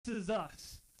This Is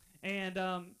Us. And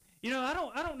I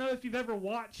don't know if you've ever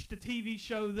watched the TV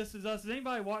show This Is Us. Has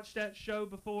anybody watched that show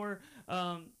before?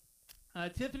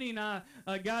 Tiffany and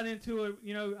I got into it.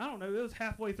 I don't know. It was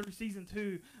halfway through season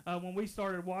 2 when we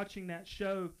started watching that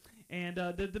show. And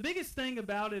the biggest thing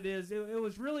about it is it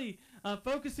was really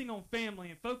focusing on family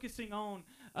and focusing on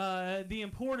the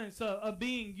importance of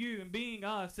being you and being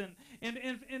us. And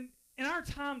in our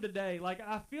time today, like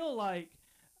I feel like,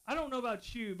 I don't know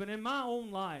about you, but in my own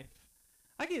life,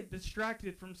 I get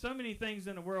distracted from so many things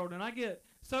in the world, and I get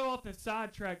so often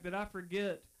sidetracked that I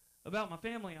forget about my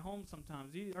family at home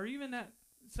sometimes. Are you in that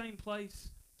same place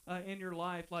in your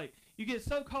life? Like, you get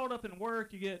so caught up in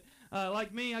work, you get,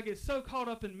 like me, I get so caught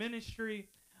up in ministry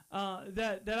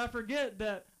that I forget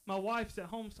that my wife's at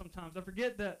home sometimes. I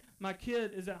forget that my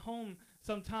kid is at home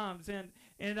sometimes.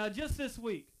 And just this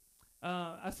week,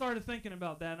 I started thinking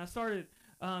about that, and I started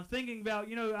thinking about,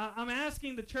 I'm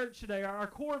asking the church today, our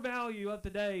core value of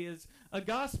today is a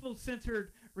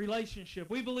gospel-centered relationship.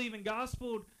 We believe in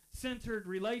gospel-centered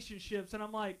relationships, and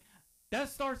I'm like, that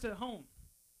starts at home.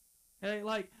 Okay?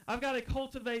 Like, I've got to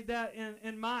cultivate that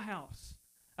in my house.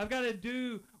 I've got to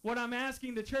do what I'm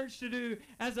asking the church to do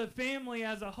as a family,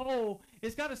 as a whole.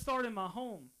 It's got to start in my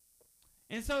home.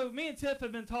 And so me and Tiff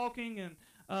have been talking, and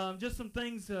just some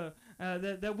things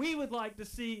that we would like to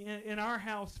see in our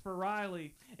house for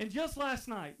Riley. And just last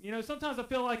night, sometimes I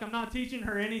feel like I'm not teaching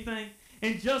her anything.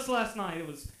 And just last night, it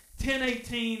was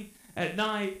 10:18 at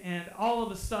night, and all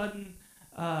of a sudden,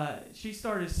 she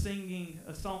started singing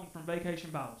a song from Vacation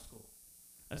Bible School,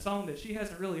 a song that she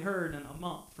hasn't really heard in a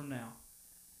month from now.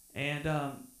 And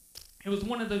it was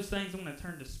one of those things. I'm going to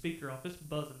turn the speaker off. It's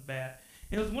buzzing bad.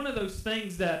 It was one of those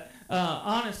things that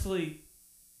honestly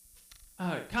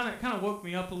kind of woke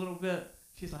me up a little bit.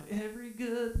 She's like, every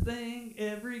good thing,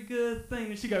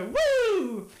 and she go,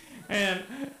 woo! And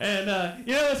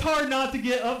it's hard not to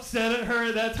get upset at her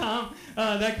at that time,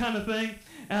 that kind of thing.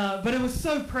 But it was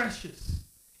so precious.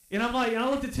 And I'm like, and I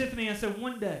looked at Tiffany and I said,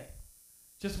 one day,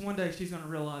 just one day, she's going to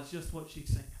realize just what she's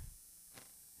singing.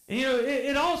 And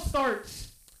it all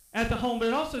starts at the home, but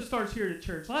it also starts here at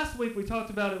church. Last week we talked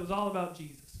about it was all about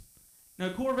Jesus.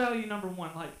 Core value number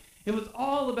 1, like, it was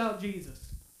all about Jesus.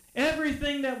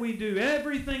 Everything that we do,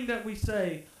 everything that we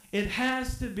say, it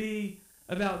has to be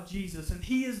about Jesus. And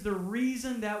He is the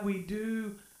reason that we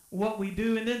do what we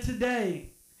do. And then today,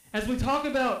 as we talk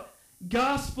about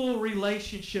gospel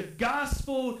relationship,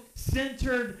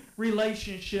 gospel-centered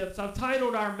relationships, I've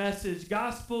titled our message,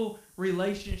 Gospel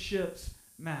Relationships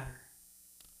Matter.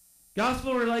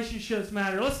 Gospel relationships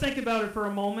matter. Let's think about it for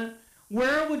a moment.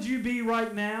 Where would you be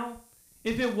right now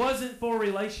if it wasn't for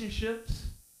relationships?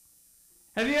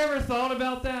 Have you ever thought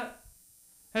about that?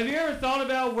 Have you ever thought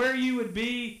about where you would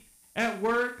be at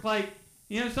work? Like,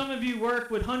 some of you work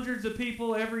with hundreds of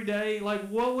people every day. Like,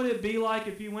 what would it be like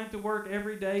if you went to work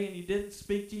every day and you didn't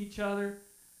speak to each other?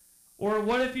 Or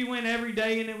what if you went every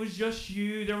day and it was just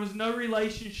you? There was no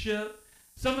relationship.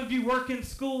 Some of you work in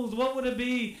schools. What would it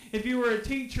be if you were a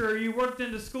teacher or you worked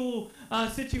in the school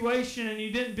situation and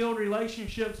you didn't build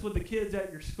relationships with the kids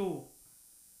at your school?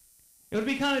 It would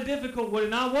be kind of difficult, would it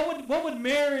not? What would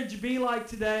marriage be like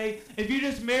today if you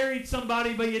just married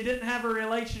somebody but you didn't have a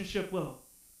relationship with them?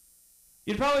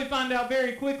 You'd probably find out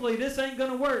very quickly this ain't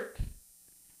going to work.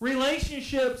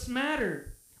 Relationships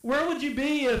matter. Where would you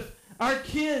be if our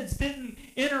kids didn't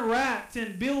interact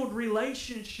and build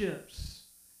relationships?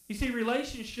 You see,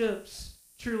 relationships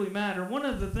truly matter. One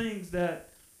of the things that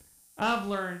I've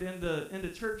learned in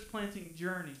the church planting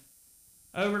journey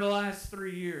over the last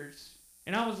 3 years,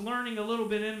 and I was learning a little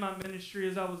bit in my ministry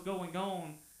as I was going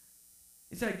on,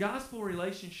 is that gospel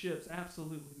relationships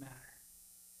absolutely matter.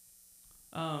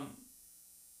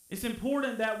 It's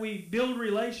important that we build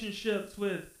relationships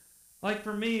with, like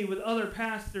for me, with other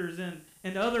pastors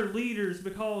and other leaders,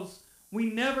 because we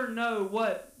never know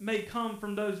what may come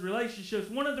from those relationships.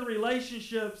 One of the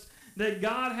relationships that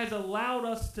God has allowed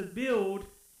us to build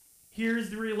here is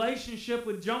the relationship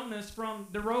with Jonas from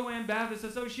the Rowan Baptist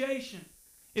Association.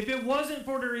 If it wasn't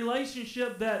for the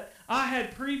relationship that I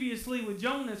had previously with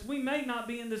Jonas, we may not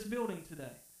be in this building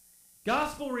today.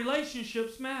 Gospel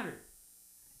relationships matter.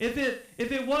 If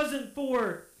it wasn't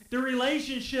for the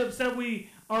relationships that we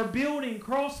are building,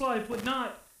 Cross Life would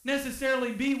not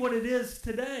necessarily be what it is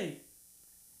today.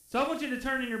 So I want you to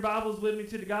turn in your Bibles with me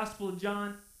to the Gospel of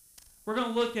John. We're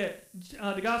going to look at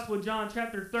the Gospel of John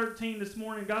chapter 13 this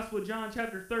morning. Gospel of John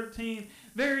chapter 13.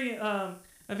 A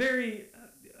very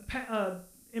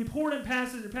important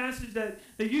passage, a passage that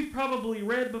you've probably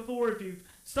read before if you've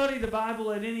studied the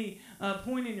Bible at any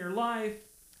point in your life.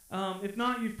 If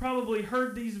not, you've probably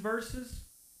heard these verses.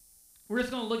 We're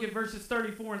just going to look at verses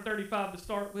 34 and 35 to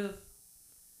start with.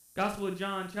 Gospel of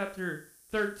John, chapter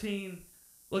 13,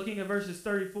 looking at verses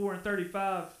 34 and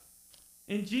 35.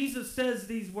 And Jesus says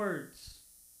these words,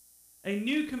 "A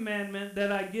new commandment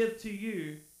that I give to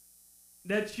you,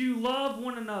 that you love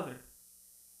one another,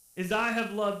 as I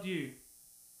have loved you,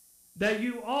 that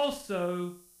you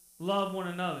also love one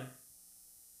another.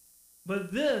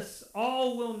 But this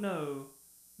all will know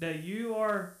that you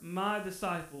are my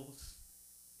disciples,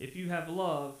 if you have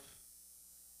love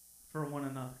for one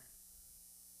another."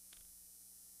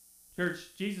 Church,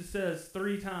 Jesus says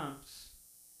 3 times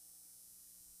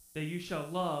that you shall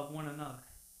love one another.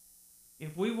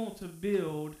 If we want to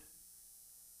build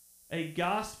a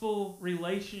gospel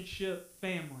relationship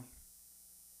family,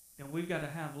 then we've got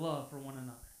to have love for one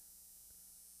another.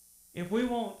 If we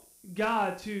want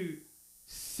God to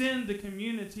send the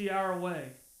community our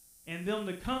way and them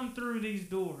to come through these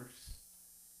doors,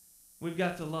 we've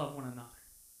got to love one another.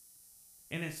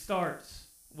 And it starts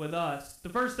with us. The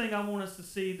first thing I want us to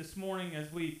see this morning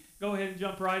as we go ahead and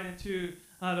jump right into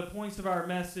the points of our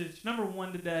message. Number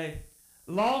 1 today,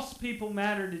 lost people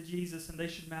matter to Jesus and they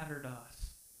should matter to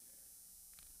us.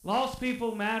 Lost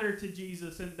people matter to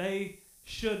Jesus and they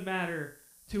should matter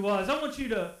to us. I want you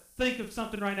to think of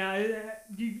something right now.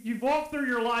 You've walked through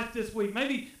your life this week.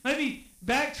 Maybe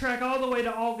backtrack all the way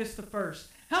to August the 1st.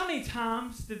 How many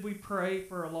times did we pray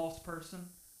for a lost person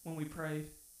when we prayed?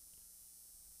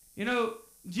 You know,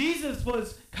 Jesus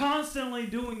was constantly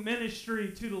doing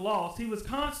ministry to the lost. He was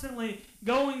constantly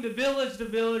going to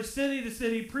village, city to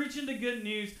city, preaching the good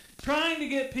news, trying to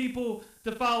get people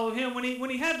to follow him. When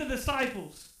he had the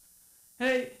disciples,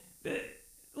 hey,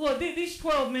 look, these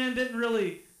 12 men didn't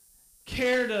really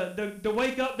care to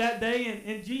wake up that day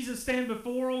and Jesus stand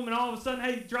before them and all of a sudden,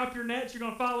 hey, drop your nets, you're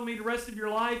going to follow me the rest of your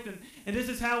life and this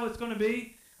is how it's going to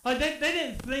be. Like they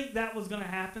didn't think that was going to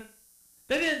happen.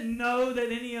 They didn't know that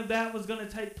any of that was going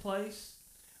to take place.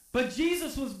 But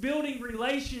Jesus was building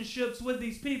relationships with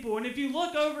these people. And if you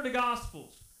look over the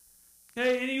Gospels,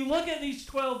 okay, and you look at these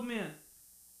 12 men,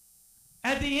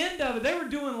 at the end of it, they were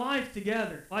doing life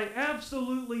together. Like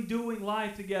absolutely doing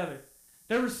life together.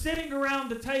 They were sitting around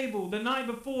the table the night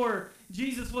before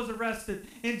Jesus was arrested.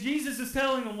 And Jesus is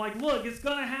telling them, like, look, it's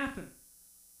going to happen.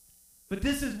 But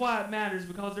this is why it matters,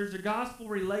 because there's a gospel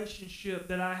relationship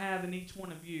that I have in each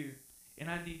one of you. And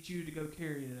I need you to go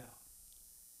carry it out.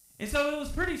 And so it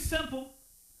was pretty simple.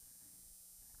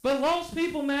 But lost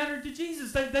people mattered to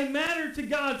Jesus. They mattered to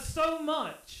God so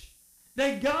much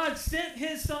that God sent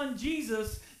his son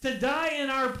Jesus to die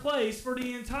in our place for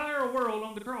the entire world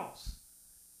on the cross.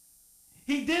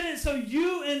 He did it so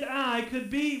you and I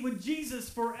could be with Jesus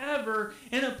forever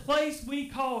in a place we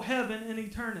call heaven and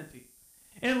eternity.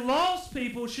 And lost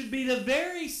people should be the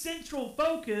very central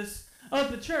focus of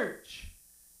the church.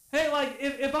 Hey, like,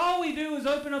 if all we do is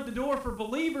open up the door for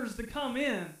believers to come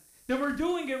in, then we're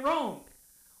doing it wrong.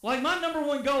 Like, my number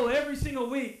 1 goal every single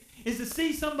week is to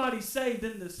see somebody saved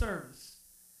in this service.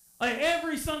 Like,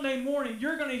 every Sunday morning,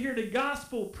 you're going to hear the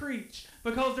gospel preached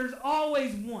because there's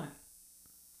always one.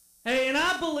 Hey, and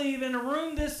I believe in a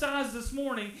room this size this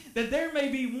morning that there may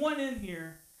be one in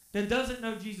here that doesn't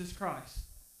know Jesus Christ.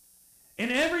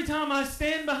 And every time I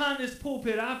stand behind this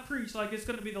pulpit, I preach like it's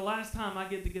going to be the last time I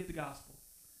get to get the gospel.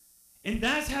 And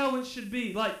that's how it should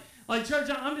be. Like church,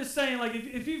 I'm just saying, like,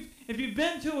 if you've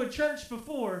been to a church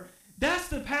before, that's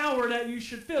the power that you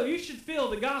should feel. You should feel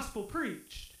the gospel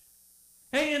preached.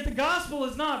 Hey, if the gospel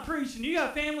is not preached, and you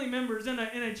got family members in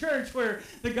a church where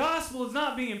the gospel is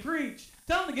not being preached,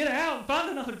 tell them to get out and find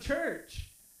another church.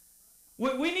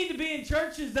 We need to be in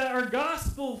churches that are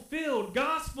gospel-filled,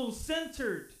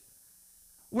 gospel-centered,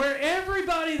 where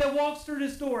everybody that walks through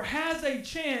this door has a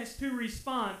chance to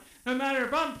respond. No matter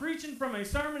if I'm preaching from a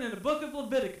sermon in the book of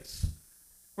Leviticus,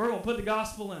 we're going to put the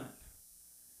gospel in it.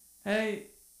 Hey,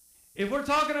 if we're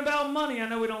talking about money, I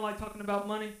know we don't like talking about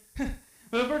money,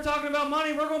 but if we're talking about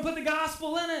money, we're going to put the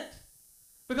gospel in it.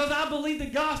 Because I believe the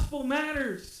gospel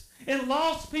matters, and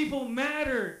lost people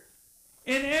matter.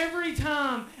 And every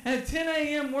time at 10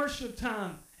 a.m. worship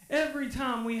time, every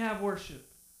time we have worship,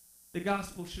 the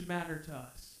gospel should matter to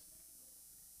us.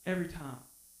 Every time.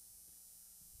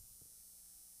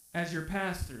 As your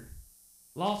pastor,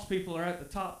 lost people are at the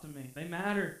top to me. They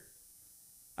matter.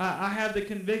 I have the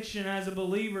conviction as a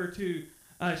believer to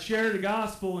share the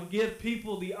gospel and give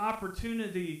people the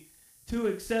opportunity to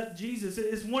accept Jesus.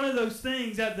 It's one of those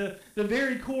things at the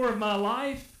very core of my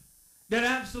life that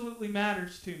absolutely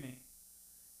matters to me.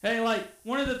 Hey, like,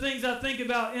 one of the things I think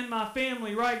about in my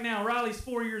family right now, Riley's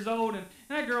 4 years old, and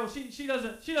that girl, she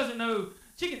doesn't know,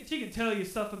 she can tell you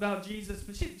stuff about Jesus,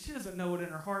 but she doesn't know it in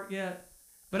her heart yet.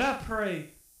 But I pray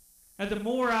that the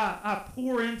more I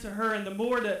pour into her and the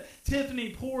more that Tiffany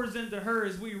pours into her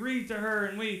as we read to her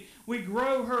and we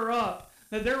grow her up,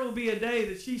 that there will be a day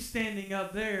that she's standing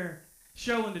up there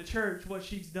showing the church what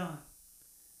she's done.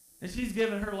 And she's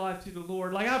given her life to the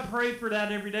Lord. Like, I pray for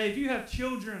that every day. If you have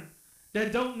children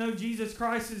that don't know Jesus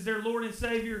Christ as their Lord and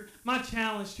Savior, my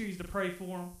challenge to you is to pray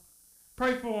for them.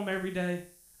 Pray for them every day.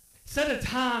 Set a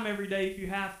time every day if you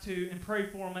have to and pray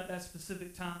for them at that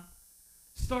specific time.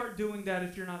 Start doing that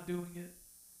if you're not doing it.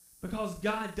 Because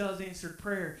God does answer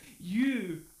prayer.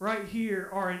 You, right here,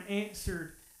 are an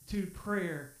answer to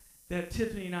prayer that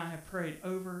Tiffany and I have prayed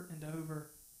over and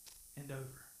over and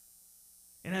over.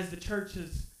 And as the church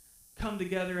has come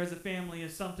together as a family,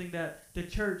 is something that the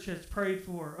church has prayed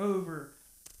for over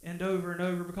and over and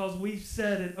over, because we've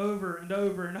said it over and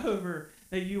over and over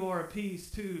that you are a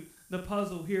piece to the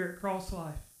puzzle here at Cross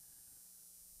Life.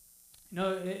 You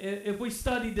know, if we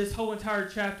studied this whole entire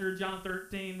chapter of John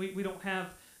 13, we don't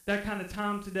have that kind of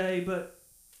time today, but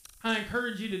I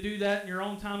encourage you to do that in your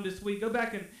own time this week. Go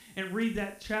back and read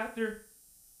that chapter.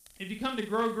 If you come to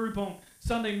Grow Group on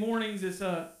Sunday mornings, it's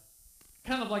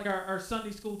kind of like our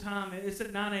Sunday school time. It's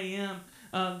at 9 a.m.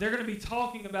 They're going to be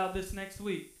talking about this next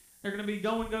week. They're going to be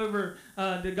going over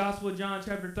the Gospel of John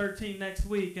chapter 13 next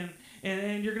week,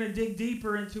 and you're going to dig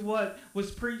deeper into what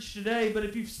was preached today. But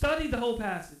if you've studied the whole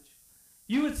passage,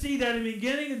 you would see that in the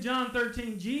beginning of John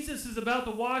 13, Jesus is about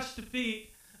to wash the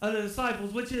feet of the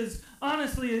disciples, which is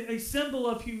honestly a symbol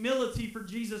of humility for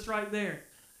Jesus right there.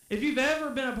 If you've ever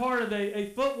been a part of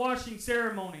a foot washing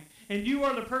ceremony, and you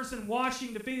are the person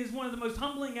washing the feet, it's one of the most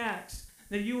humbling acts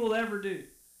that you will ever do.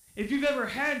 If you've ever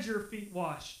had your feet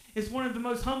washed, it's one of the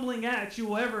most humbling acts you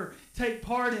will ever take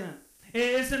part in.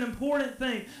 It's an important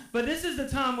thing. But this is the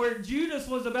time where Judas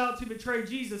was about to betray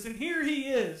Jesus, and here he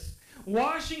is,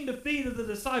 washing the feet of the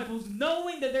disciples,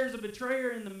 knowing that there's a betrayer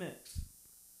in the mix.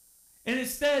 And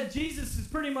instead, Jesus is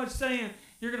pretty much saying,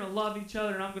 you're going to love each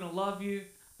other and I'm going to love you,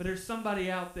 but there's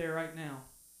somebody out there right now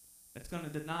that's going to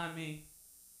deny me,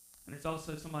 and there's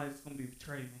also somebody that's going to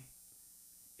betray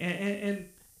me. And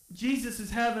Jesus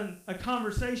is having a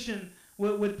conversation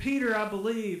with Peter, I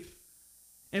believe.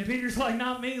 And Peter's like,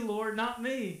 not me, Lord, not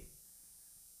me.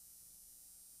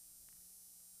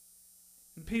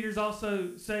 And Peter's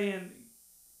also saying,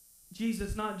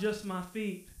 Jesus, not just my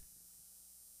feet,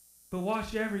 but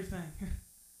wash everything.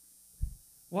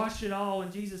 Wash it all.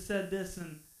 And Jesus said this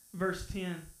in verse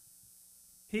 10.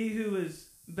 He who is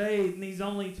bathed needs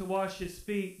only to wash his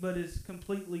feet, but is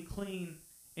completely clean,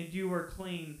 and you are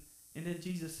clean. And then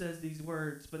Jesus says these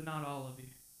words, but not all of you.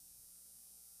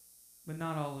 But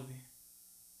not all of you.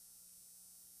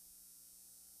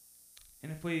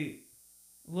 And if we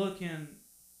look in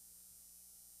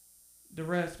the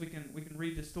rest, we can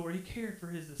read the story. He cared for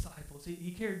his disciples.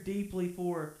 He cared deeply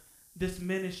for this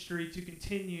ministry to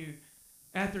continue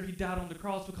after he died on the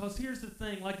cross. Because here's the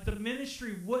thing, like, if the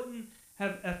ministry wouldn't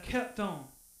have kept on,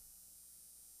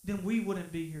 then we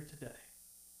wouldn't be here today.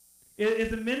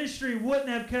 If the ministry wouldn't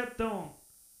have kept on,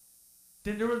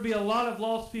 then there would be a lot of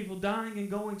lost people dying and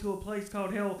going to a place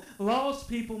called hell. Lost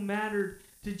people mattered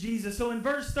to Jesus. So in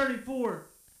verse 34,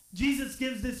 Jesus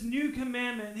gives this new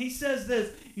commandment, and he says this: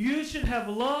 you should have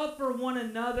love for one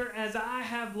another as I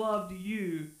have loved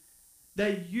you,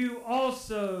 that you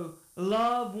also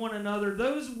love one another.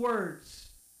 Those words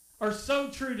are so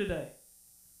true today.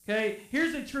 Okay,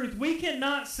 here's the truth. We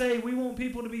cannot say we want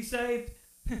people to be saved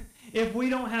if we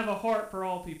don't have a heart for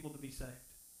all people to be saved.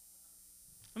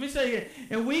 Let me say it.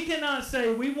 And we cannot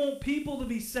say we want people to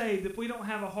be saved if we don't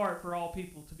have a heart for all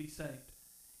people to be saved.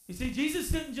 You see, Jesus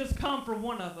didn't just come for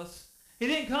one of us. He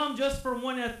didn't come just for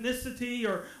one ethnicity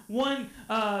or one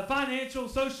financial,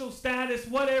 social status,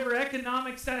 whatever,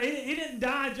 economic status. He didn't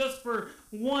die just for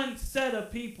one set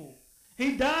of people.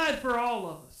 He died for all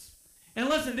of us. And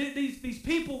listen, these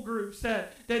people groups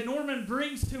that Norman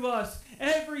brings to us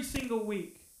every single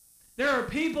week, there are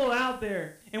people out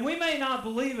there, and we may not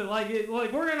believe it.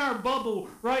 Like we're in our bubble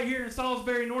right here in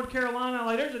Salisbury, North Carolina.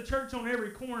 Like, there's a church on every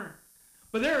corner.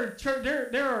 But there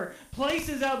are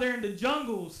places out there in the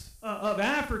jungles of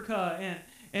Africa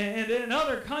and in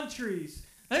other countries.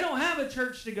 They don't have a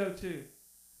church to go to. You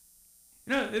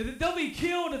know, they'll be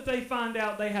killed if they find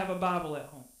out they have a Bible at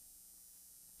home.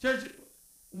 Church,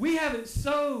 we have it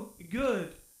so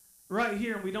good right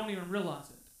here, and we don't even realize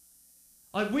it.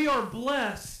 Like, we are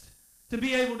blessed to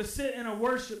be able to sit in a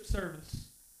worship service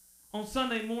on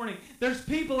Sunday morning. There's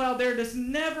people out there that's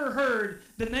never heard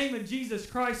the name of Jesus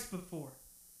Christ before.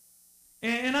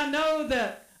 And I know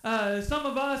that some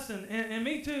of us, and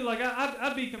me too, like,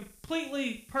 I'd be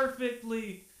completely,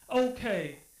 perfectly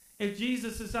okay if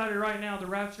Jesus decided right now to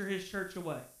rapture his church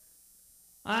away.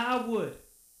 I would.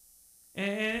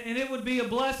 And it would be a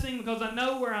blessing because I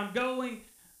know where I'm going.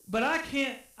 But I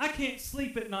can't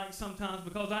sleep at night sometimes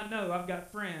because I know I've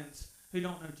got friends who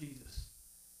don't know Jesus.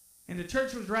 And the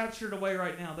church was raptured away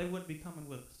right now. They wouldn't be coming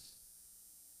with us.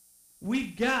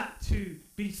 We've got to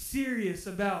be serious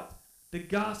about the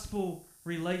gospel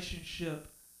relationship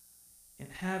and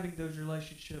having those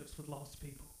relationships with lost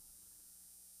people.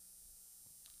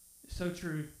 It's so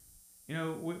true. You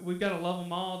know, we've got to love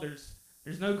them all.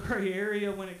 There's no gray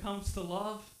area when it comes to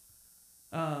love.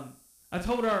 I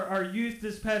told our youth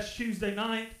this past Tuesday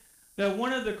night that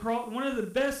one of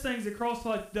the best things that Cross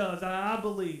Life does, I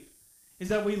believe, is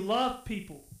that we love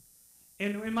people.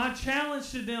 And my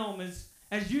challenge to them is,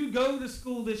 as you go to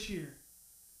school this year,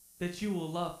 that you will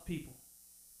love people.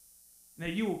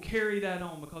 That you will carry that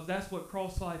on because that's what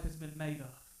Cross Life has been made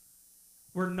of.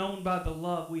 We're known by the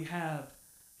love we have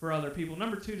for other people.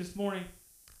 Number 2 this morning,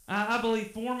 I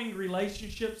believe forming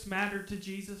relationships matter to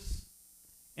Jesus,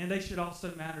 and they should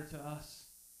also matter to us.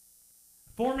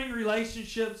 Forming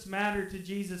relationships matter to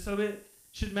Jesus, so it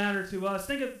should matter to us.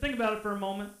 Think about it for a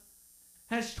moment.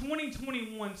 Has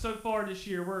 2021 so far this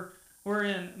year, we're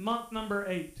in month number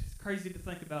 8. It's crazy to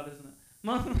think about, isn't it?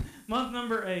 Month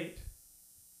number 8.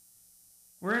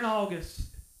 We're in August.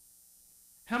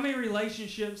 How many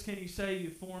relationships can you say you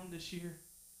formed this year?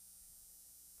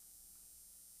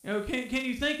 You know, can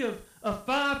you think of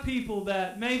 5 people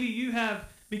that maybe you have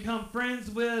become friends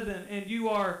with and you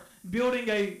are building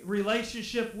a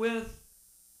relationship with?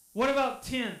 What about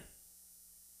 10?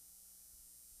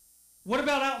 What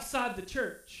about outside the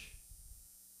church?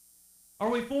 Are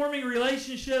we forming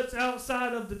relationships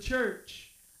outside of the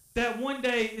church that one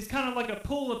day is kind of like a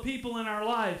pool of people in our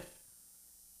life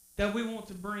that we want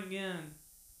to bring in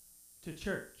to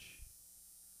church?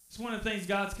 It's one of the things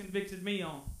God's convicted me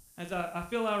on. As I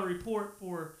fill out a report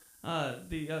for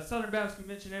the Southern Baptist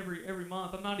Convention every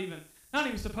month. I'm not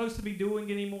even supposed to be doing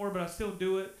it anymore, but I still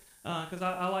do it because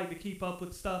I like to keep up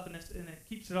with stuff, and it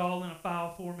keeps it all in a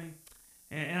file for me.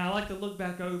 And I like to look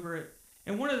back over it.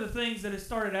 And one of the things that it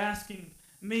started asking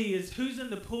me is, who's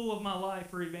in the pool of my life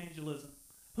for evangelism?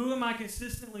 Who am I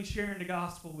consistently sharing the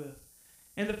gospel with?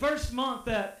 And the first month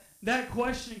that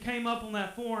question came up on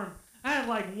that form, I had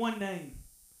like one name.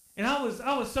 And I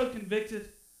was so convicted.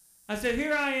 I said,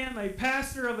 here I am, a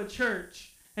pastor of a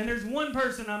church, and there's one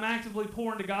person I'm actively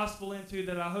pouring the gospel into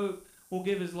that I hope will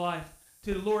give his life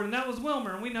to the Lord, and that was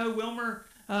Wilmer. And we know Wilmer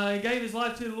gave his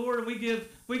life to the Lord, and we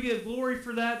give glory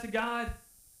for that to God.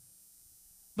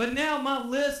 But now my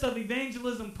list of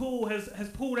evangelism pool has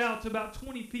pulled out to about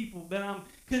 20 people that I'm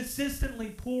consistently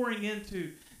pouring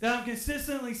into, that I'm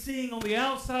consistently seeing on the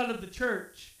outside of the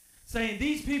church, saying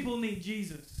these people need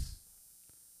Jesus.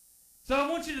 So I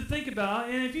want you to think about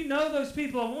it, and if you know those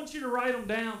people, I want you to write them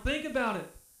down. Think about it.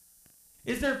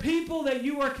 Is there people that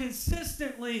you are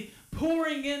consistently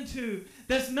pouring into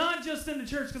that's not just in the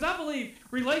church? Because I believe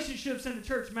relationships in the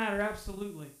church matter,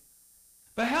 absolutely.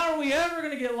 But how are we ever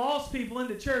going to get lost people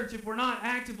into church if we're not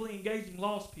actively engaging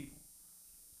lost people?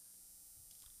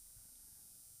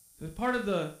 So part of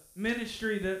the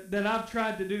ministry that I've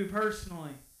tried to do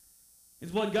personally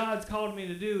is what God's called me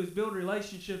to do, is build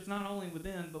relationships not only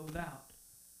within but without.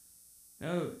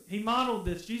 No, He modeled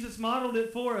this. Jesus modeled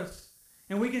it for us.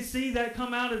 And we can see that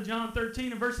come out of John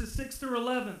 13 and verses 6 through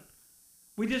 11.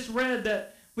 We just read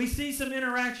that we see some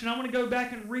interaction. I want to go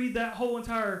back and read that whole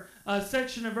entire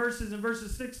section of verses in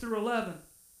verses 6 through 11.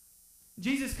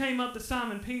 Jesus came up to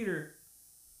Simon Peter,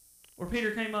 or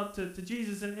Peter came up to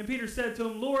Jesus, and Peter said to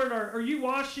him, Lord, are you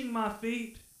washing my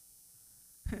feet?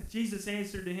 Jesus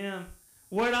answered to him,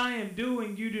 what I am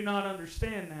doing you do not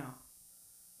understand now,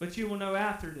 but you will know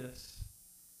after this.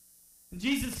 And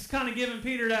Jesus is kind of giving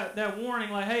Peter that warning,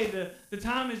 like, hey, the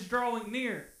time is drawing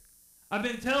near. I've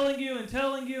been telling you and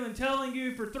telling you and telling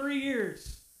you for 3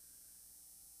 years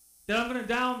that I'm going to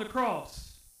die on the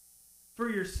cross for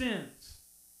your sins.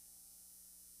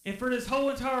 And for this whole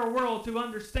entire world to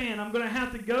understand, I'm going to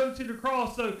have to go to the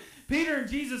cross. So Peter and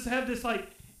Jesus have this like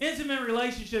intimate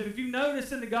relationship. If you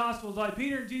notice in the Gospels, like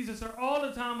Peter and Jesus are all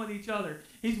the time with each other.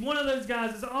 He's one of those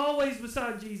guys that's always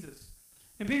beside Jesus.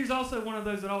 And Peter's also one of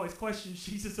those that always questions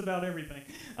Jesus about everything.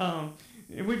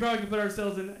 And we probably can put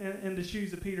ourselves in the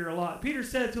shoes of Peter a lot. Peter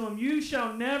said to him, you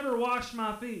shall never wash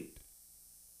my feet.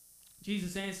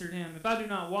 Jesus answered him, if I do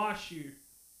not wash you,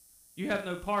 you have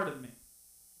no part of me.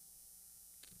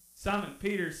 Simon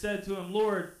Peter said to him,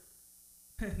 Lord,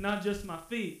 not just my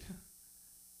feet,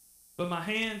 but my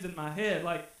hands and my head.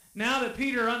 Like, now that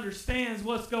Peter understands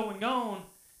what's going on,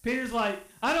 Peter's like,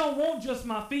 I don't want just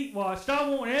my feet washed. I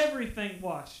want everything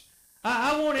washed.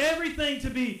 I want everything to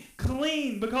be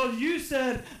clean because you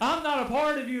said, I'm not a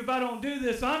part of you if I don't do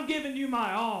this. So I'm giving you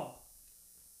my all.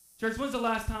 Church, when's the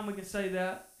last time we can say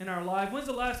that in our life? When's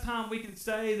the last time we can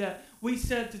say that we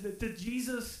said to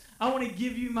Jesus, I want to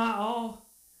give you my all.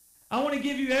 I want to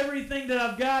give you everything that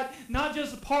I've got, not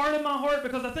just a part of my heart,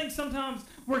 because I think sometimes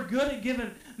we're good at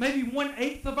giving maybe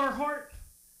 1/8 of our heart,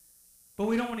 but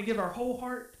we don't want to give our whole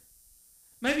heart.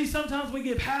 Maybe sometimes we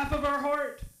give half of our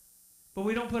heart, but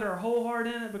we don't put our whole heart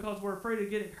in it because we're afraid of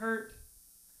getting hurt.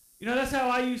 You know, that's how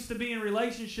I used to be in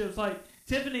relationships. Like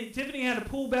Tiffany had to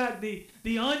pull back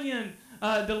the onion,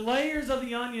 the layers of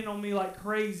the onion on me like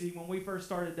crazy when we first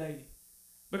started dating,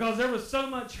 because there was so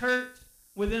much hurt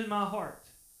within my heart.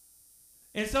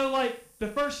 And so, like, the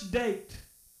first date,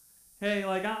 hey,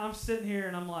 like, I'm sitting here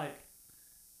and I'm like,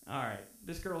 all right,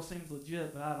 this girl seems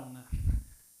legit, but I don't know.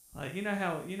 Like, you know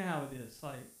how it is.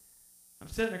 Like, I'm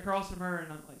sitting across from her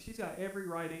and I'm like, she's got every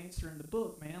right answer in the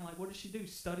book, man. Like, what did she do?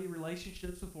 Study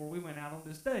relationships before we went out on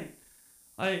this date.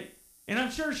 Like, and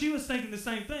I'm sure she was thinking the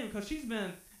same thing because she's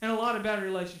been in a lot of bad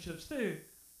relationships too.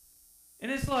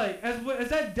 And it's like, as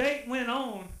that date went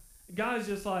on, the guy's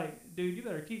just like, dude, you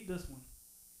better keep this one.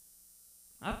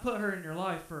 I put her in your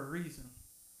life for a reason.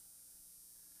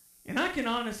 And I can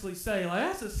honestly say, like,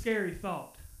 that's a scary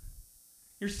thought.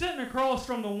 You're sitting across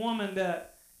from the woman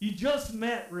that you just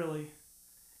met, really,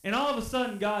 and all of a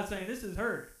sudden God's saying, this is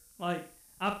her. Like,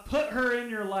 I put her in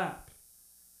your lap.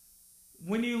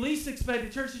 When you least expect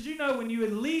it, church, did you know when you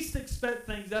at least expect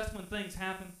things, that's when things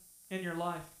happen in your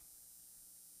life?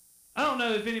 I don't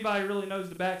know if anybody really knows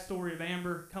the backstory of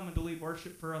Amber coming to lead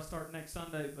worship for us starting next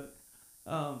Sunday, but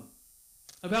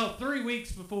about 3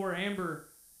 weeks before Amber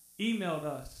emailed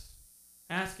us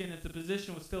asking if the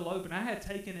position was still open, I had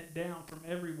taken it down from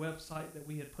every website that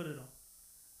we had put it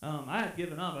on. I had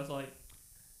given up. I was like,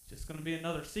 it's just going to be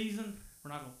another season. We're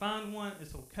not going to find one.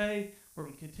 It's okay. We're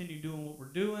going to continue doing what we're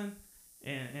doing.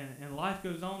 And life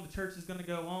goes on. The church is going to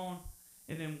go on.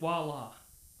 And then voila.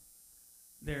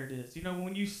 There it is. You know,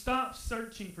 when you stop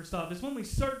searching for stuff, it's when we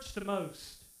search the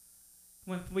most,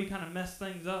 when we kind of mess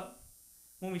things up.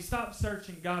 When we stop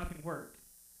searching, God can work.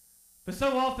 But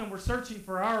so often we're searching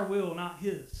for our will, not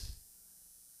His.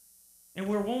 And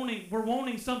we're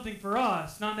wanting something for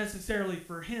us, not necessarily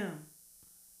for Him.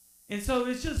 And so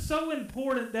it's just so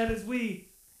important that as we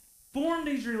form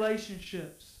these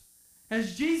relationships,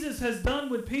 as Jesus has done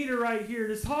with Peter right here,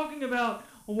 just talking about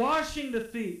washing the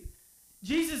feet.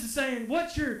 Jesus is saying,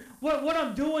 what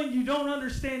I'm doing you don't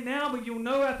understand now, but you'll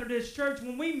know after this. Church,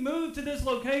 when we moved to this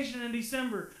location in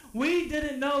December, we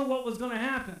didn't know what was going to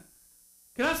happen.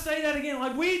 Can I say that again?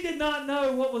 Like, we did not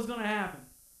know what was going to happen.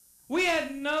 We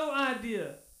had no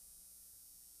idea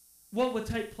what would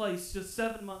take place just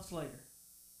 7 months later.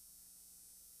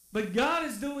 But God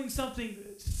is doing something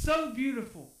so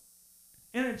beautiful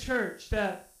in a church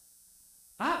that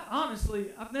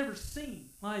I've never seen.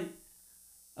 Like,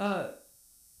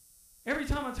 every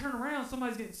time I turn around,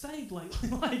 somebody's getting saved lately.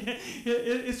 Like,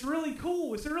 it's really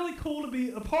cool. It's really cool to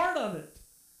be a part of it.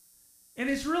 And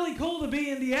it's really cool to be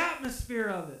in the atmosphere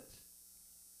of it.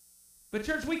 But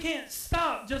church, we can't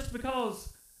stop just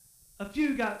because a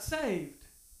few got saved.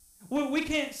 We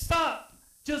can't stop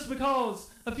just because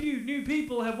a few new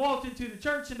people have walked into the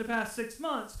church in the past 6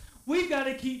 months. We've got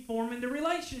to keep forming the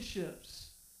relationships.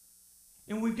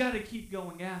 And we've got to keep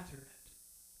going after it.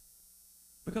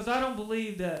 Because I don't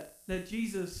believe that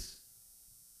Jesus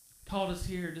called us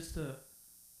here just to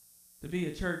be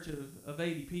a church of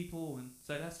 80 people and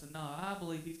say that's enough. I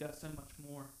believe He's got so much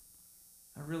more.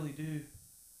 I really do.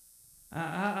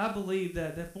 I believe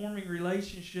that forming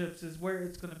relationships is where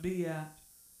it's going to be at.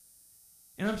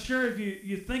 And I'm sure if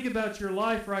you think about your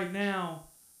life right now,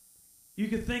 you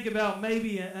could think about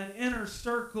maybe an inner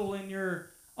circle in your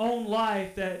own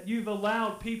life that you've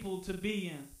allowed people to be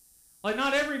in. Like,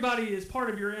 not everybody is part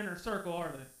of your inner circle,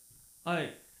 are they? Like,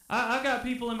 I've got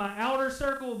people in my outer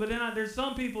circle, but then there's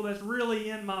some people that's really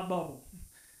in my bubble.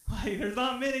 Like, there's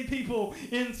not many people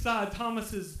inside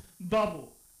Thomas's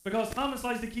bubble because Thomas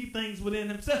likes to keep things within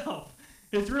himself.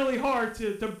 It's really hard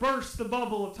to burst the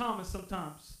bubble of Thomas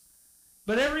sometimes.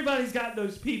 But everybody's got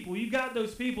those people. You've got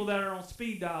those people that are on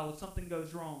speed dial if something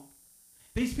goes wrong.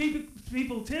 These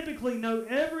people typically know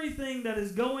everything that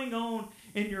is going on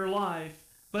in your life,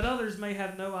 but others may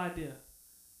have no idea.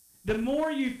 The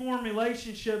more you form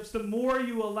relationships, the more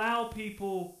you allow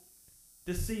people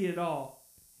to see it all.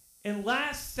 And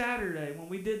last Saturday, when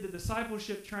we did the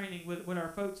discipleship training with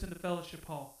our folks in the fellowship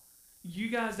hall, you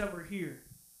guys that were here,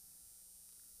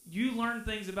 you learned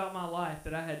things about my life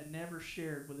that I had never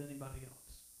shared with anybody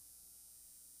else.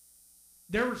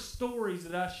 There were stories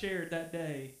that I shared that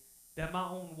day that my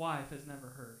own wife has never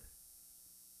heard.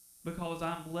 Because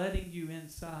I'm letting you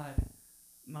inside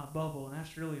my bubble, and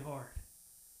that's really hard.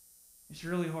 It's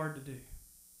really hard to do.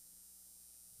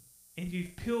 And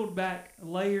you've peeled back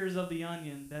layers of the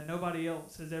onion that nobody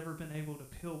else has ever been able to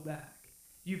peel back.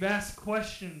 You've asked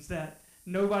questions that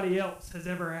nobody else has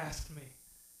ever asked me.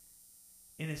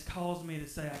 And it's caused me to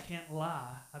say, I can't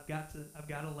lie. I've got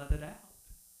to let it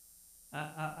out.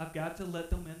 I've got to let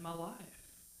them in my life.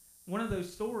 One of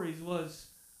those stories was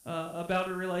about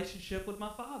a relationship with my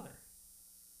father.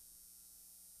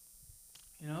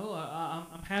 You know,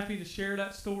 I'm happy to share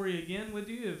that story again with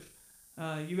you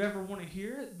if you ever want to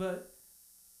hear it. But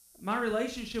my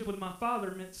relationship with my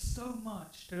father meant so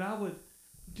much that I would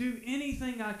do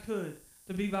anything I could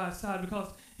to be by his side, because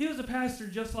he was a pastor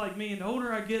just like me, and the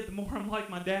older I get, the more I'm like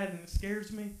my dad, and it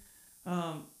scares me.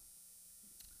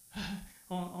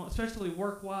 Especially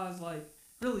work-wise, like,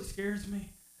 really scares me.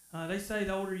 They say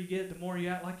the older you get, the more you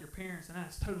act like your parents, and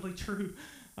that's totally true.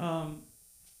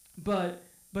 But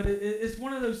it's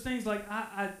one of those things, like,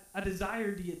 I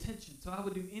desired the attention, so I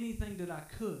would do anything that I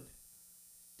could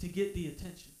to get the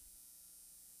attention.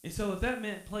 And so if that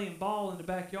meant playing ball in the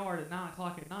backyard at 9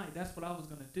 o'clock at night, that's what I was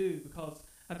going to do, because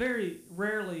I very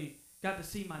rarely got to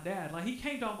see my dad. Like, he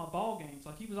came to all my ball games.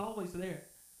 Like, he was always there.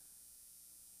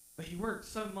 But he worked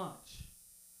so much.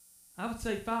 I would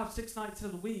say 5-6 nights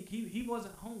of the week, he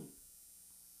wasn't home.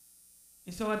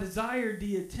 And so I desired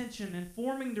the attention, and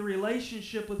forming the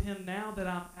relationship with him now that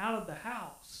I'm out of the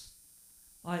house.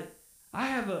 Like, I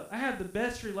have the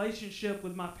best relationship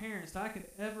with my parents that I could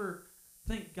ever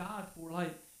thank God for.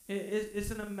 Like,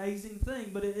 it's an amazing thing,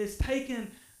 but it's taken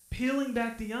peeling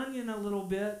back the onion a little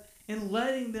bit and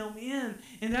letting them in.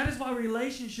 And that is why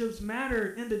relationships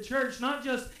matter in the church. Not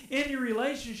just any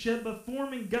relationship, but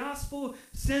forming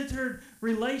gospel-centered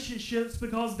relationships,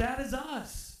 because that is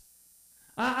us.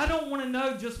 I don't want to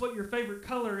know just what your favorite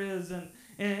color is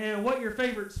and what your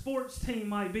favorite sports team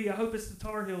might be. I hope it's the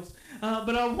Tar Heels.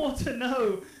 But I want to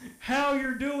know how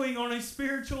you're doing on a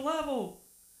spiritual level.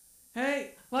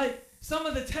 Hey, like some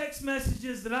of the text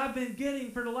messages that I've been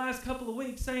getting for the last couple of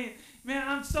weeks saying, man,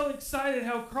 I'm so excited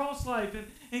how Cross Life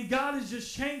and God is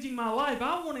just changing my life.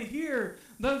 I want to hear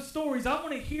those stories. I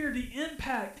want to hear the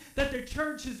impact that the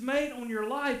church has made on your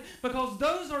life, because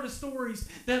those are the stories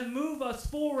that move us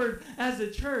forward as a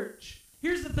church.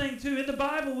 Here's the thing, too. In the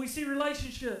Bible, we see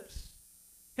relationships.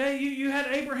 Okay, you had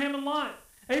Abraham and Lot.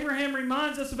 Abraham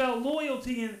reminds us about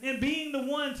loyalty and being the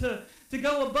one to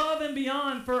go above and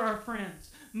beyond for our friends.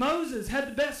 Moses had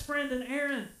the best friend in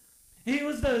Aaron. He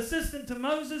was the assistant to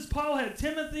Moses. Paul had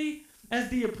Timothy as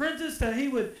the apprentice that he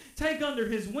would take under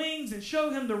his wings and show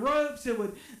him the ropes. It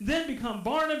would then become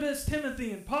Barnabas,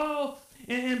 Timothy, and Paul.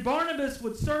 And Barnabas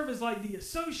would serve as like the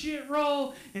associate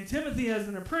role, and Timothy as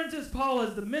an apprentice, Paul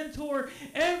as the mentor.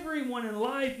 Everyone in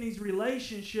life needs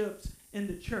relationships in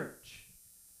the church.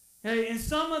 Okay, and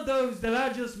some of those that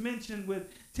I just mentioned with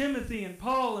Timothy and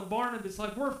Paul and Barnabas,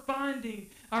 like, we're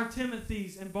finding our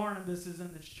Timothys and Barnabases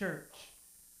in this church.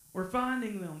 We're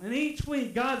finding them. And each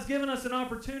week, God's given us an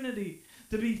opportunity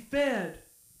to be fed.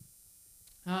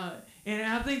 And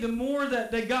I think the more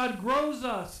that God grows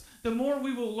us, the more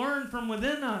we will learn from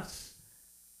within us.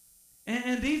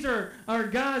 And these are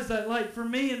guys that, like, for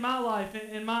me in my life,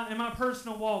 in my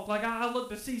personal walk, like, I look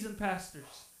to seasoned pastors.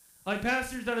 Like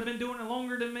pastors that have been doing it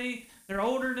longer than me. They're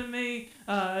older than me.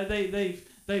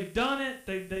 They've done it.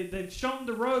 They've shown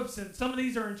the ropes. And some of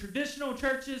these are in traditional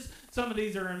churches. Some of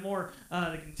these are in more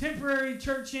the contemporary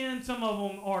church end. Some of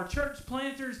them are church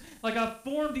planters. Like, I've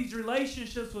formed these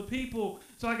relationships with people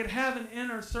so I could have an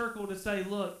inner circle to say,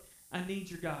 look, I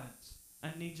need your guidance. I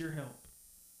need your help.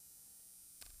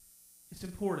 It's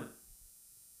important.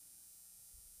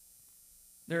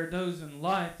 There are those in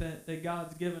life that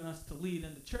God's given us to lead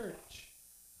in the church.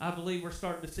 I believe we're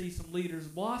starting to see some leaders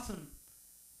blossom.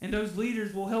 And those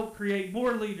leaders will help create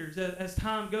more leaders as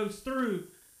time goes through.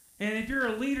 And if you're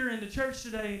a leader in the church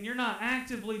today and you're not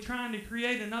actively trying to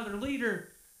create another leader,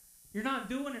 you're not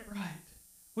doing it right.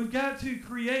 We've got to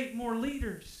create more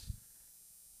leaders.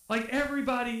 Like,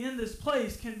 everybody in this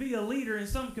place can be a leader in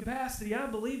some capacity. I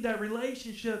believe that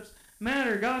relationships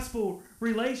matter. Gospel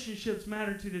relationships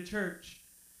matter to the church.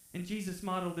 And Jesus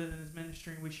modeled it in his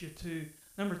ministry, and we should too.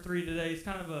 Number 3 today is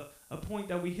kind of a point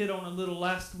that we hit on a little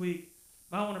last week.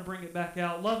 But I want to bring it back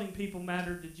out. Loving people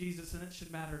mattered to Jesus, and it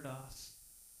should matter to us.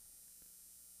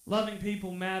 Loving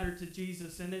people mattered to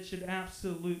Jesus, and it should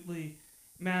absolutely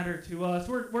matter to us.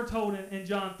 We're told in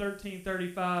John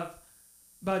 13:35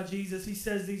 by Jesus, he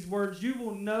says these words, "You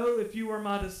will know if you are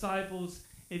my disciples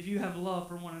if you have love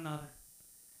for one another."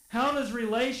 How does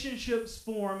relationships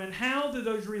form, and how do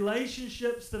those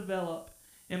relationships develop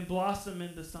and blossom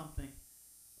into something?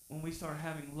 When we start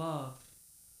having love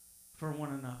for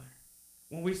one another.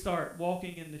 When we start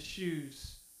walking in the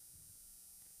shoes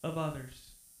of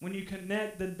others. When you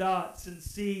connect the dots and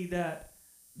see that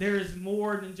there is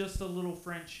more than just a little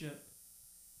friendship.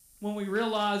 When we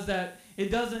realize that it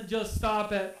doesn't just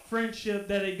stop at friendship,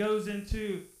 that it goes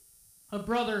into a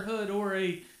brotherhood or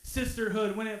a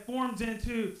sisterhood, when it forms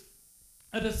into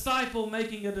a disciple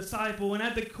making a disciple. And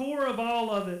at the core of all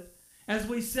of it, as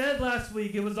we said last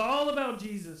week, it was all about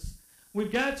Jesus.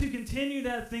 We've got to continue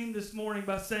that theme this morning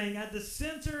by saying at the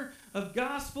center of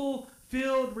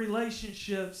gospel-filled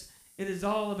relationships, it is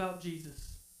all about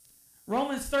Jesus.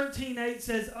 Romans 13:8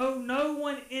 says, "Owe no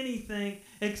one anything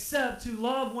except to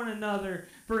love one another,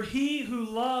 for he who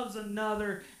loves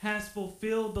another has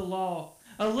fulfilled the law."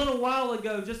 A little while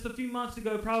ago, just a few months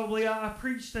ago probably, I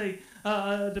preached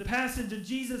the passage of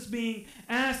Jesus being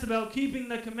asked about keeping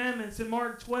the commandments in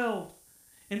Mark 12.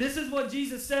 And this is what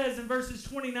Jesus says in verses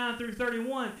 29 through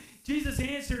 31. Jesus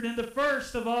answered, "And the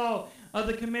first of all of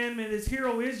the commandment is, Hear,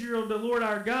 O Israel, the Lord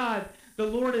our God, the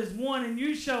Lord is one, and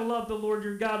you shall love the Lord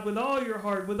your God with all your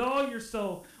heart, with all your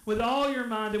soul, with all your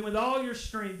mind, and with all your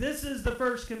strength." This is the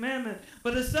first commandment.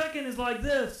 But the second is like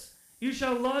this: "You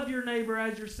shall love your neighbor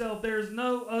as yourself. There is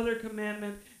no other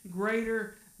commandment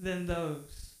greater than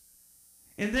those."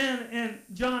 And then in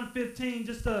John 15,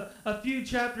 just a few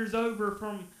chapters over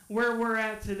from where we're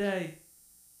at today,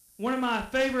 one of my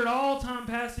favorite all-time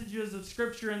passages of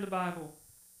Scripture in the Bible,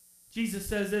 Jesus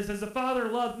says this: "As the Father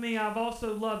loved me, I've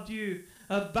also loved you.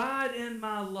 Abide in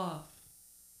my love.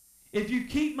 If you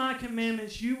keep my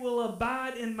commandments, you will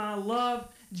abide in my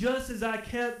love, just as I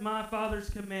kept my Father's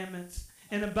commandments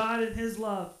and abide in his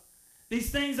love. These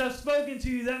things I've spoken to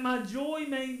you, that my joy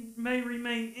may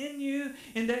remain in you,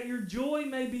 and that your joy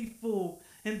may be full.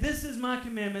 And this is my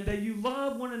commandment, that you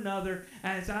love one another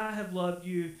as I have loved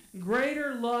you.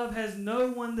 Greater love has no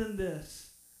one than this,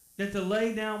 than to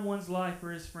lay down one's life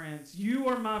for his friends. You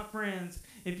are my friends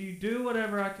if you do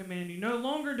whatever I command you. No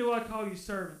longer do I call you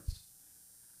servants,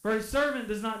 for a servant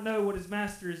does not know what his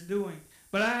master is doing.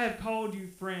 But I have called you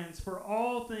friends, for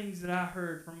all things that I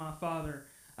heard from my Father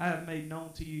I have made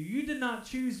known to you. You did not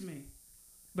choose me,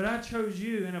 but I chose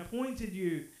you and appointed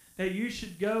you that you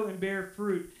should go and bear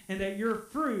fruit, and that your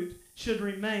fruit should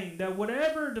remain, that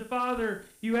whatever the Father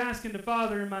you ask in the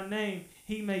Father in my name,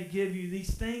 he may give you.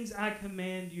 These things I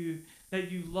command you, that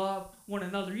you love one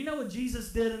another." You know what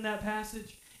Jesus did in that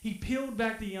passage? He peeled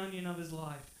back the onion of his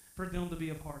life for them to be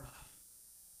a part of.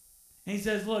 And he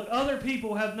says, look, other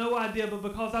people have no idea, but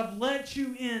because I've let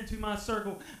you into my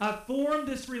circle, I've formed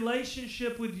this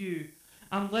relationship with you,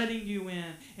 I'm letting you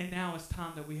in, and now it's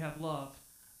time that we have love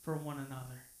for one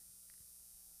another.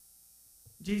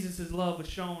 Jesus' love was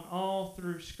shown all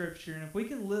through Scripture, and if we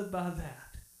can live by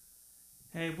that,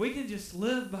 hey, if we can just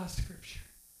live by Scripture,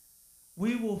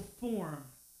 we will form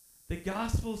the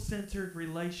gospel-centered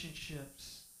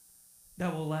relationships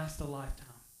that will last a lifetime.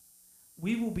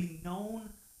 We will be known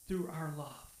through our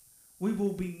love. We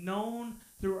will be known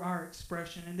through our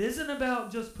expression. And it isn't about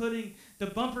just putting the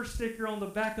bumper sticker on the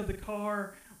back of the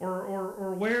car,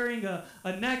 or wearing a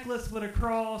necklace with a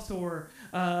cross, or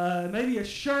maybe a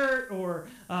shirt, or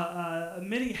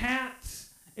many hats.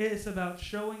 It's about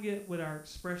showing it with our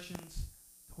expressions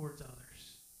towards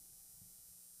others.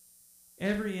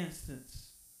 Every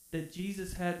instance that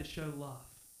Jesus had to show love,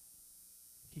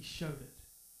 he showed it,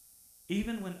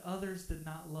 even when others did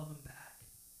not love him back.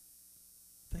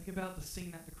 Think about the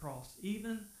scene at the cross.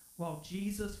 Even while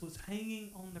Jesus was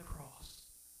hanging on the cross,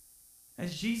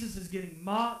 as Jesus is getting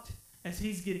mocked, as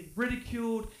he's getting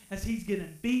ridiculed, as he's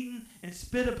getting beaten and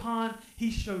spit upon,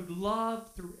 he showed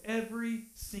love through every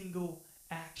single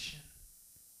action.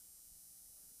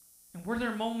 And were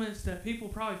there moments that people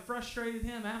probably frustrated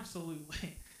him?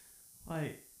 Absolutely.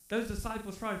 Like, those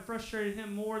disciples probably frustrated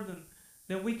him more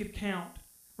than we could count.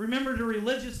 Remember the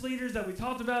religious leaders that we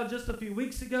talked about just a few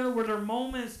weeks ago? Were there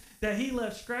moments that he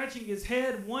left scratching his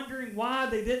head, wondering why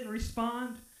they didn't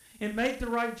respond and make the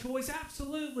right choice?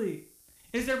 Absolutely.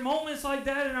 Is there moments like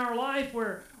that in our life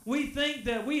where we think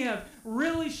that we have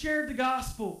really shared the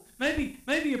gospel? Maybe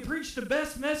you preached the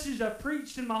best message I've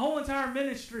preached in my whole entire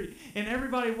ministry, and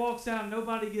everybody walks out and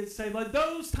nobody gets saved. Like,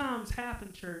 those times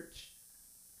happen, church.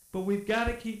 But we've got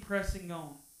to keep pressing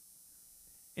on.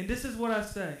 And this is what I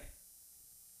say.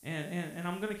 And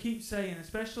I'm going to keep saying,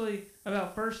 especially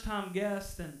about first-time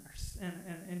guests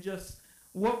and just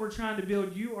what we're trying to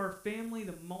build. You are family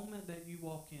the moment that you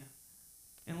walk in.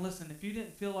 And listen, if you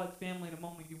didn't feel like family the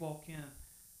moment you walk in,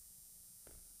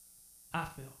 I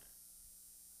failed.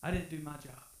 I didn't do my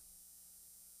job.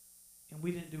 and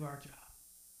we didn't do our job.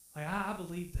 Like, I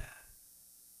believe that.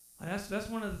 Like, that's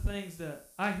one of the things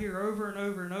that I hear over and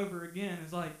over and over again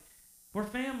is like, we're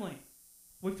family.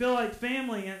 We feel like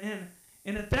family, and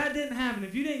if that didn't happen,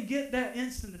 if you didn't get that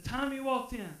instant, the time you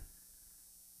walked in,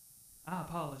 I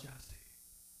apologize to you.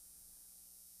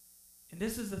 And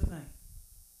this is the thing.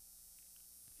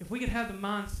 If we could have the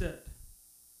mindset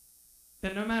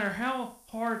that no matter how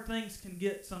hard things can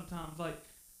get sometimes, like,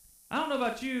 I don't know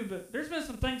about you, but there's been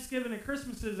some Thanksgiving and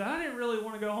Christmases I didn't really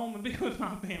want to go home and be with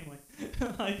my family.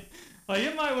 like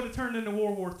it might would have turned into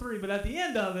World War III, but at the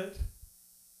end of it,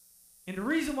 and the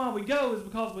reason why we go is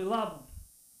because we love them.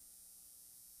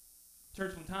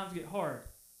 Church, when times get hard,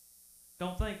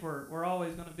 don't think we're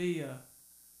always going to be a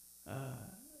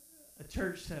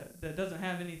church that doesn't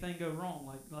have anything go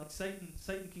wrong. Like Satan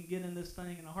can get in this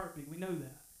thing in a heartbeat. We know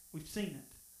that. We've seen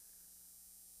it.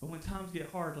 But when times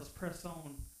get hard, let's press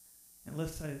on and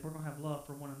let's say we're going to have love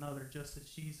for one another just as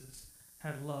Jesus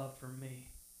had love for me.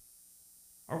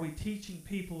 Are we teaching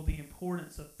people the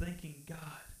importance of thanking God?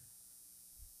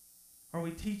 Are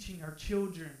we teaching our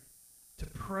children to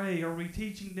pray? Are we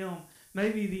teaching them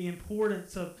maybe the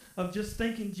importance of just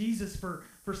thanking Jesus for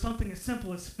something as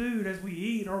simple as food as we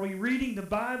eat? Are we reading the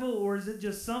Bible, or is it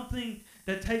just something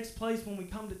that takes place when we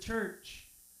come to church?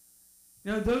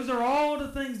 You know, those are all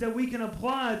the things that we can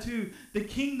apply to the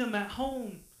kingdom at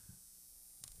home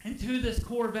and to this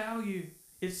core value.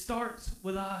 It starts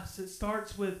with us. It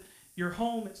starts with your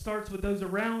home. It starts with those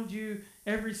around you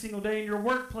every single day in your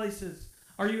workplaces.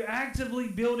 Are you actively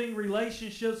building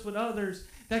relationships with others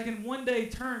that can one day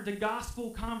turn to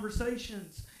gospel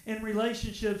conversations and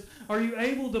relationships? Are you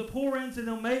able to pour into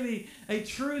them maybe a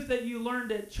truth that you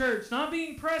learned at church? Not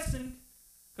being pressing,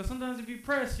 because sometimes if you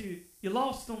press, you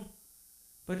lost them.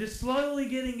 But just slowly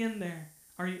getting in there.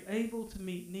 Are you able to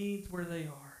meet needs where they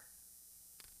are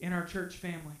in our church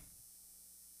family?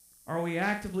 Are we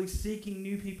actively seeking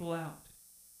new people out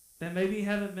that maybe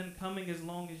haven't been coming as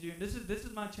long as you? And this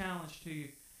is my challenge to you.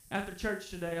 After church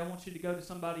today, I want you to go to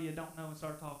somebody you don't know and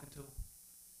start talking to them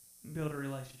and build a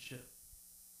relationship.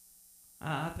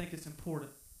 I think it's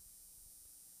important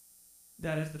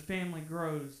that as the family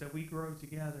grows, that we grow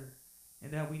together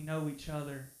and that we know each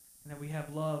other and that we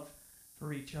have love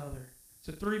for each other.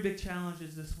 So 3 big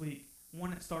challenges this week.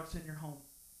 One, it starts in your home.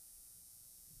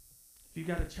 If you've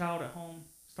got a child at home,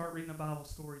 start reading a Bible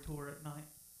story to her at night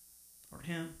or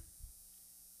him.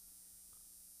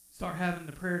 Start having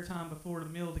the prayer time before the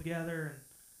meal together and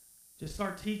just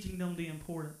start teaching them the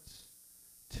importance.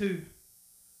 2,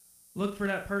 look for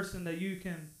that person that you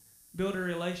can build a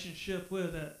relationship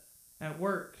with at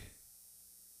work.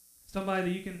 Somebody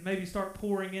that you can maybe start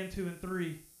pouring into. And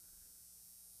 3,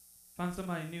 find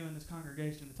somebody new in this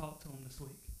congregation to talk to them this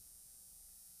week.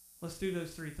 Let's do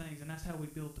those 3 things, and that's how we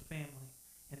build the family,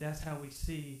 and that's how we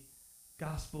see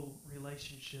gospel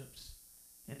relationships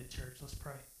in the church. Let's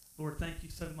pray. Lord, thank you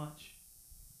so much.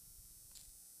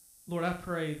 Lord, I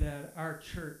pray that our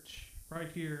church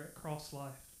right here at Cross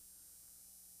Life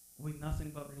will be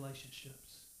nothing but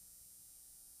relationships.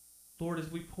 Lord,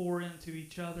 as we pour into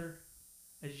each other,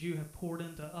 as you have poured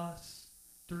into us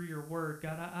through your word,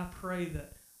 God, I pray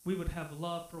that we would have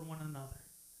love for one another.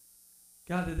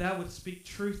 God, that would speak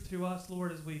truth to us,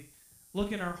 Lord, as we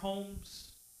look in our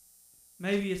homes.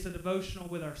 Maybe it's a devotional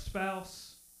with our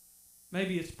spouse.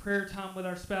 Maybe it's prayer time with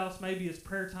our spouse. Maybe it's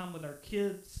prayer time with our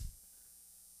kids.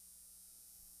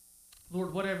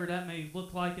 Lord, whatever that may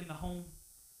look like in the home.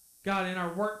 God, in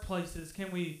our workplaces,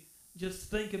 can we just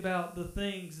think about the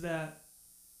things that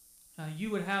you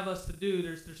would have us to do?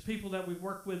 There's people that we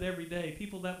work with every day,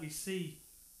 people that we see.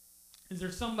 Is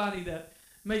there somebody that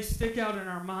may stick out in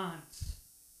our minds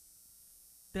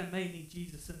that may need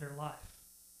Jesus in their life,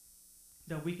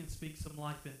 that we can speak some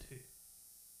life into?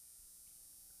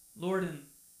 Lord, in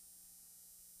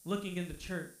looking into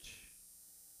church,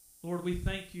 Lord, we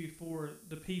thank you for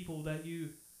the people that you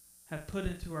have put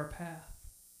into our path.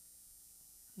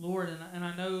 Lord, and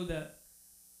I know that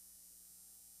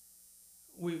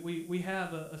we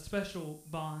have a special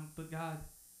bond, but God,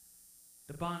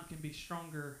 the bond can be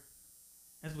stronger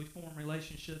as we form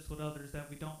relationships with others that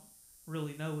we don't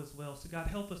really know as well. So God,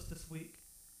 help us this week.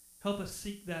 Help us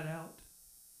seek that out.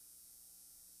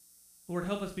 Lord,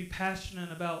 help us be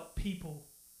passionate about people.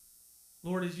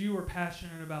 Lord, as you were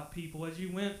passionate about people, as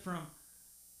you went from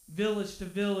village to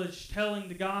village telling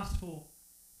the gospel,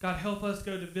 God, help us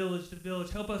go to village to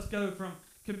village. Help us go from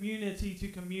community to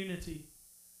community.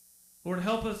 Lord,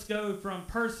 help us go from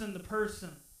person to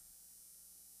person,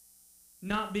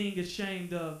 not being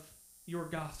ashamed of your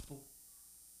gospel.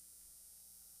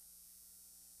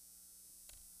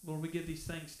 Lord, we give these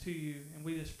things to you, and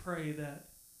we just pray that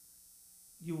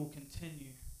you will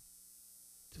continue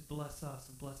to bless us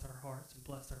and bless our hearts and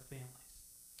bless our families.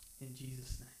 In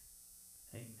Jesus'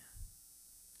 name, amen.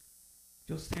 If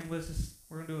you'll stand with us,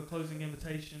 we're going to do a closing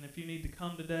invitation. If you need to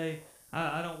come today,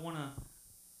 I don't want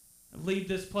to leave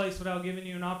this place without giving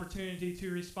you an opportunity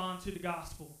to respond to the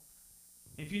gospel.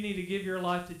 If you need to give your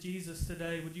life to Jesus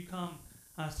today, would you come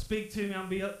speak to me? I'll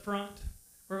be up front.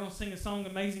 We're going to sing a song,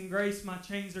 Amazing Grace, My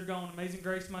Chains Are Gone. Amazing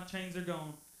Grace, My Chains Are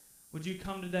Gone. Would you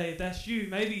come today? If that's you,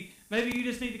 maybe you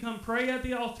just need to come pray at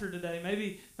the altar today.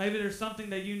 Maybe there's something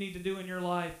that you need to do in your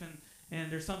life, and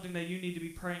there's something that you need to be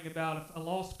praying about, a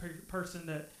lost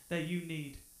person that you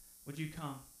need. Would you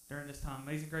come during this time?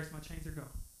 Amazing Grace, My Chains Are Gone.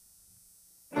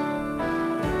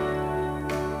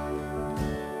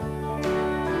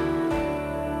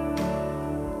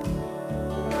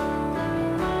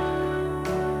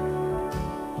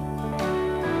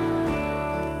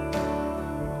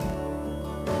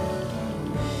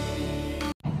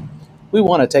 We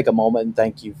want to take a moment and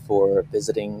thank you for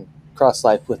visiting Cross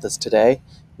Life with us today.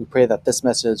 We pray that this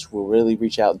message will really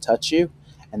reach out and touch you,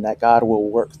 and that God will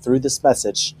work through this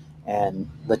message and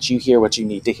let you hear what you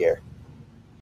need to hear.